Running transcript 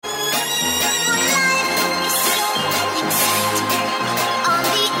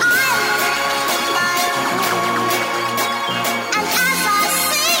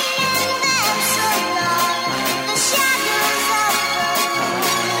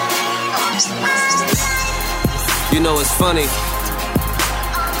You know, it's funny.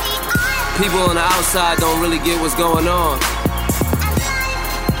 People on the outside don't really get what's going on,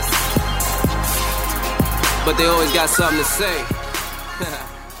 but they always got something to say.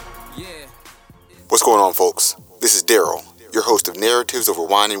 Yeah. What's going on, folks? This is Daryl, your host of Narratives Over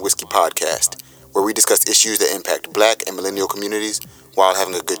Wine and Whiskey podcast, where we discuss issues that impact Black and millennial communities while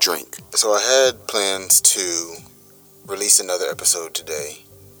having a good drink. So I had plans to release another episode today.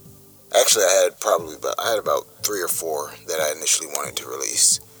 Actually, I had about 3 or 4 that I initially wanted to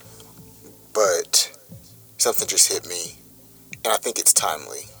release. But something just hit me, and I think it's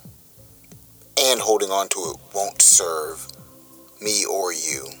timely. And holding on to it won't serve me or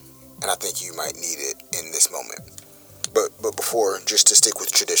you, and I think you might need it in this moment. But before, just to stick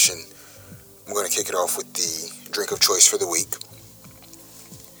with tradition, I'm going to kick it off with the drink of choice for the week.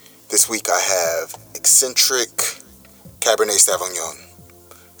 This week I have Eccentric Cabernet Sauvignon.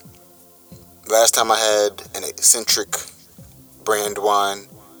 Last time I had an Eccentric brand wine,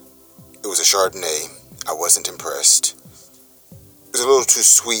 it was a Chardonnay. I wasn't impressed. It was a little too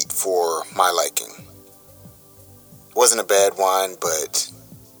sweet for my liking. It wasn't a bad wine, but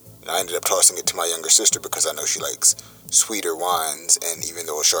I ended up tossing it to my younger sister because I know she likes sweeter wines, and even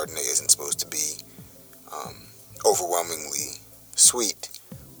though a Chardonnay isn't supposed to be overwhelmingly sweet,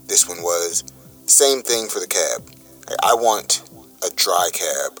 this one was. Same thing for the cab. I want a dry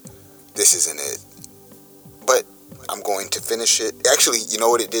cab. This isn't it. But I'm going to finish it. Actually, you know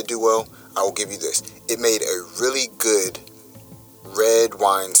what it did do well? I will give you this. It made a really good red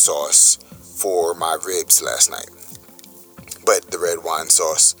wine sauce for my ribs last night. But the red wine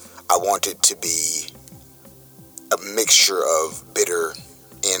sauce, I want it to be a mixture of bitter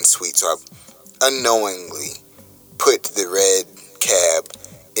and sweet. So I unknowingly put the cab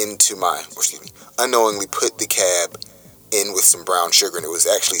in with some brown sugar, and it was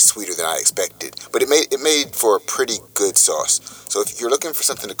actually sweeter than I expected. But it made for a pretty good sauce. So if you're looking for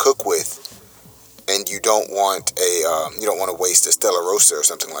something to cook with, and you don't want to waste a Stella Rosa or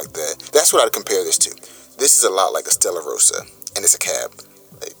something like that, that's what I'd compare this to. This is a lot like a Stella Rosa, and it's a cab.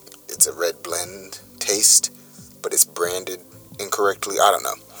 It's a red blend taste, but it's branded incorrectly. I don't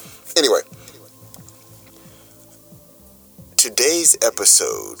know. Anyway, today's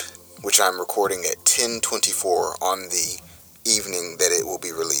episode, which I'm recording at 10:24 on the evening that it will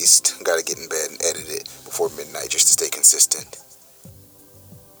be released. Got to get in bed and edit it before midnight just to stay consistent.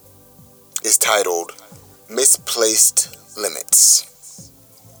 Is titled Misplaced Limits.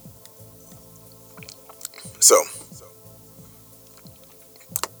 So,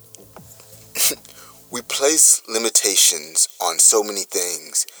 we place limitations on so many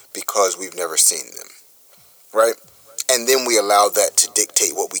things because we've never seen them, right? And then we allow that to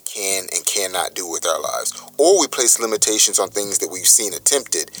dictate what we can and cannot do with our lives. Or we place limitations on things that we've seen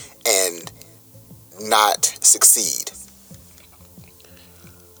attempted and not succeed.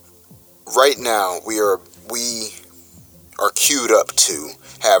 Right now, we are queued up to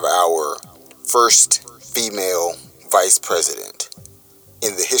have our first female vice president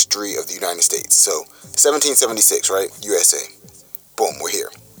in the history of the United States. So, 1776, right? USA. Boom, we're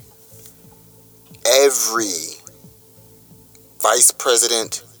here. Every vice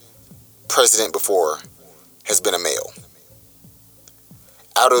president before has been a male.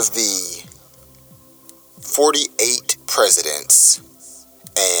 Out of the 48 presidents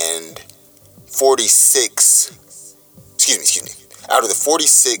and 46, out of the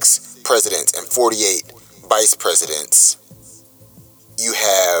 46 presidents and 48 vice presidents, you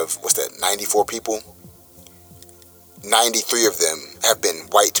have, 94 people? 93 of them have been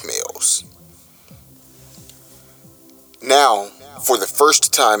white males. Now, for the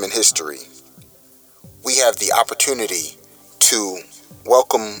first time in history, we have the opportunity to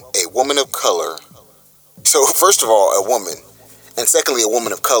welcome a woman of color. So, first of all, a woman, and secondly, a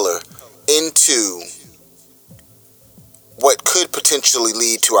woman of color, into what could potentially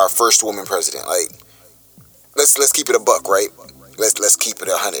lead to our first woman president. Like, let's keep it a buck, right? Let's keep it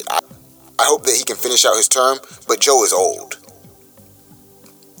 100. I hope that he can finish out his term, but Joe is old.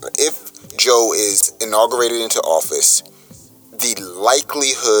 If Joe is inaugurated into office, the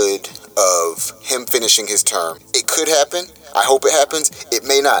likelihood of him finishing his term, it could happen. I hope it happens. It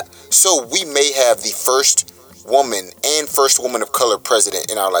may not. So we may have the first woman and first woman of color president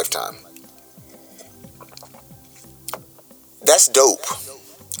in our lifetime. That's dope.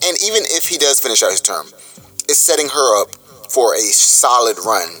 And even if he does finish out his term, it's setting her up for a solid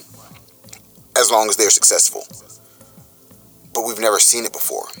run as long as they're successful. But we've never seen it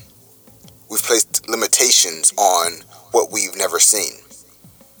before. We've placed limitations on what we've never seen.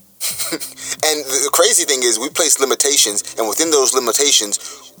 And the crazy thing is we place limitations, and within those limitations,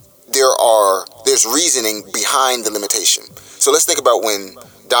 there's there's reasoning behind the limitation. So let's think about when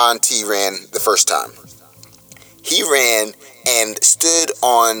Don T ran the first time. He ran and stood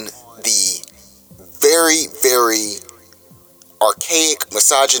on the very, very archaic,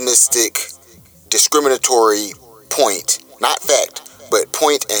 misogynistic, discriminatory point, not fact, but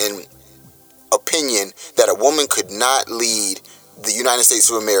point and opinion that a woman could not lead the United States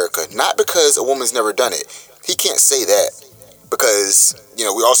of America. Not because a woman's never done it. He can't say that because,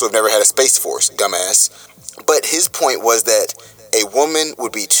 we also have never had a space force, dumbass. But his point was that a woman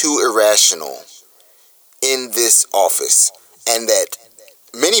would be too irrational in this office, and that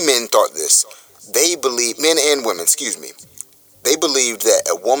many men thought this. They believed, men and women, they believed that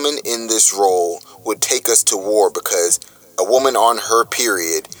a woman in this role would take us to war because a woman on her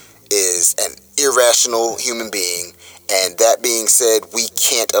period is an irrational human being, and that being said, we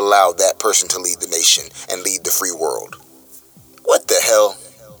can't allow that person to lead the nation and lead the free world. What the hell?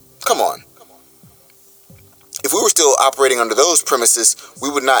 Come on. If we were still operating under those premises, we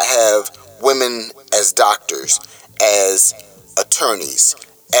would not have women as doctors, as attorneys,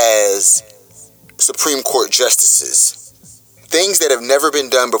 as Supreme Court justices. Things that have never been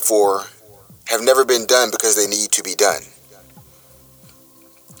done before have never been done because they need to be done.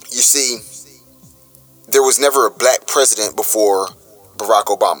 You see, there was never a black president before Barack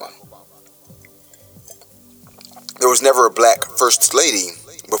Obama. There was never a black first lady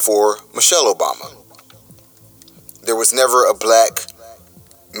before Michelle Obama. There was never a black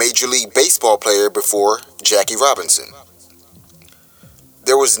Major League Baseball player before Jackie Robinson.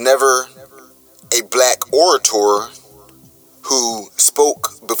 There was never a black orator who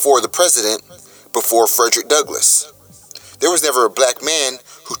spoke before the president before Frederick Douglass. There was never a black man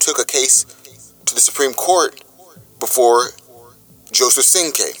who took a case to the Supreme Court before Joseph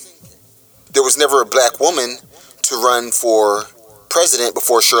Sinkay. There was never a black woman to run for president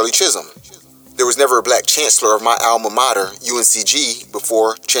before Shirley Chisholm. There was never a black chancellor of my alma mater, UNCG,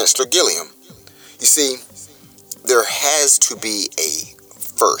 before Chancellor Gilliam. You see, there has to be a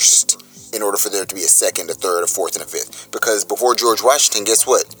first in order for there to be a second, a third, a fourth, and a fifth. Because before George Washington, guess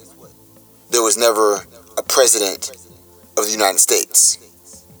what? There was never a president of the United States.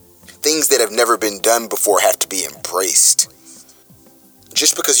 Things that have never been done before have to be embraced.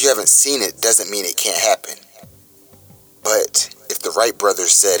 Just because you haven't seen it doesn't mean it can't happen. But if the Wright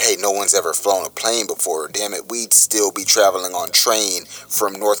brothers said, hey, no one's ever flown a plane before, damn it, we'd still be traveling on train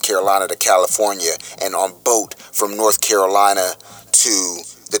from North Carolina to California and on boat from North Carolina to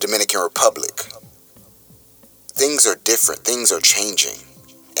the Dominican Republic. Things are different. Things are changing.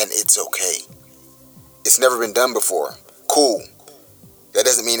 And it's okay. It's never been done before. Cool. That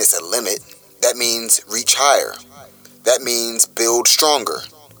doesn't mean it's a limit. That means reach higher. That means build stronger.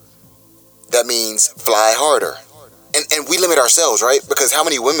 That means fly harder. And we limit ourselves, right? Because how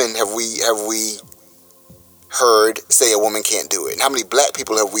many women have we heard say a woman can't do it? And how many black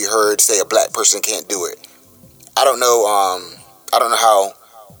people have we heard say a black person can't do it? I don't know how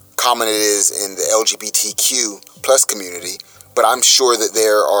common it is in the LGBTQ plus community, but I'm sure that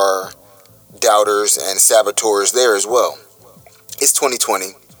there are doubters and saboteurs there as well. It's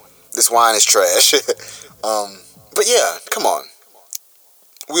 2020. This wine is trash. But yeah, come on.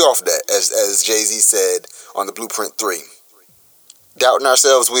 We off that, as Jay-Z said on the Blueprint 3. Doubting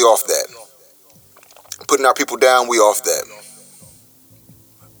ourselves, we off that. Putting our people down, we off that.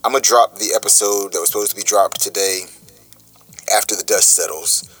 I'm going to drop the episode that was supposed to be dropped today after the dust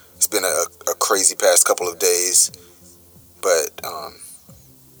settles. It's been a crazy past couple of days. But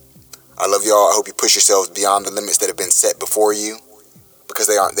I love y'all. I hope you push yourselves beyond the limits that have been set before you, because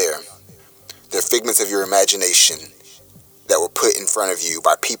they aren't there. They're figments of your imagination that were put in front of you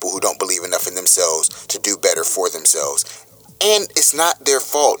by people who don't believe enough in themselves to do better for themselves. And it's not their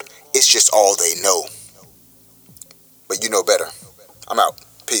fault. It's just all they know. But you know better. I'm out.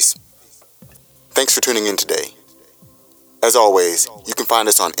 Peace. Thanks for tuning in today. As always, you can find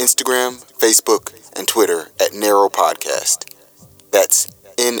us on Instagram, Facebook, and Twitter at Narrow Podcast. That's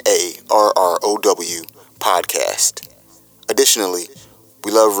NARROW Podcast. Additionally,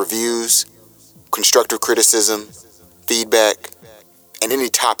 we love reviews, constructive criticism, feedback, and any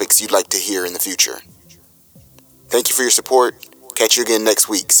topics you'd like to hear in the future. Thank you for your support. Catch you again next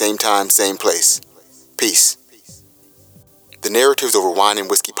week, same time, same place. Peace. The Narratives Over Wine and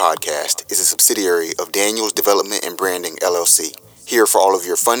Whiskey podcast is a subsidiary of Daniels Development and Branding, LLC, here for all of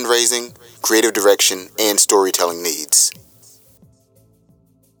your fundraising, creative direction, and storytelling needs.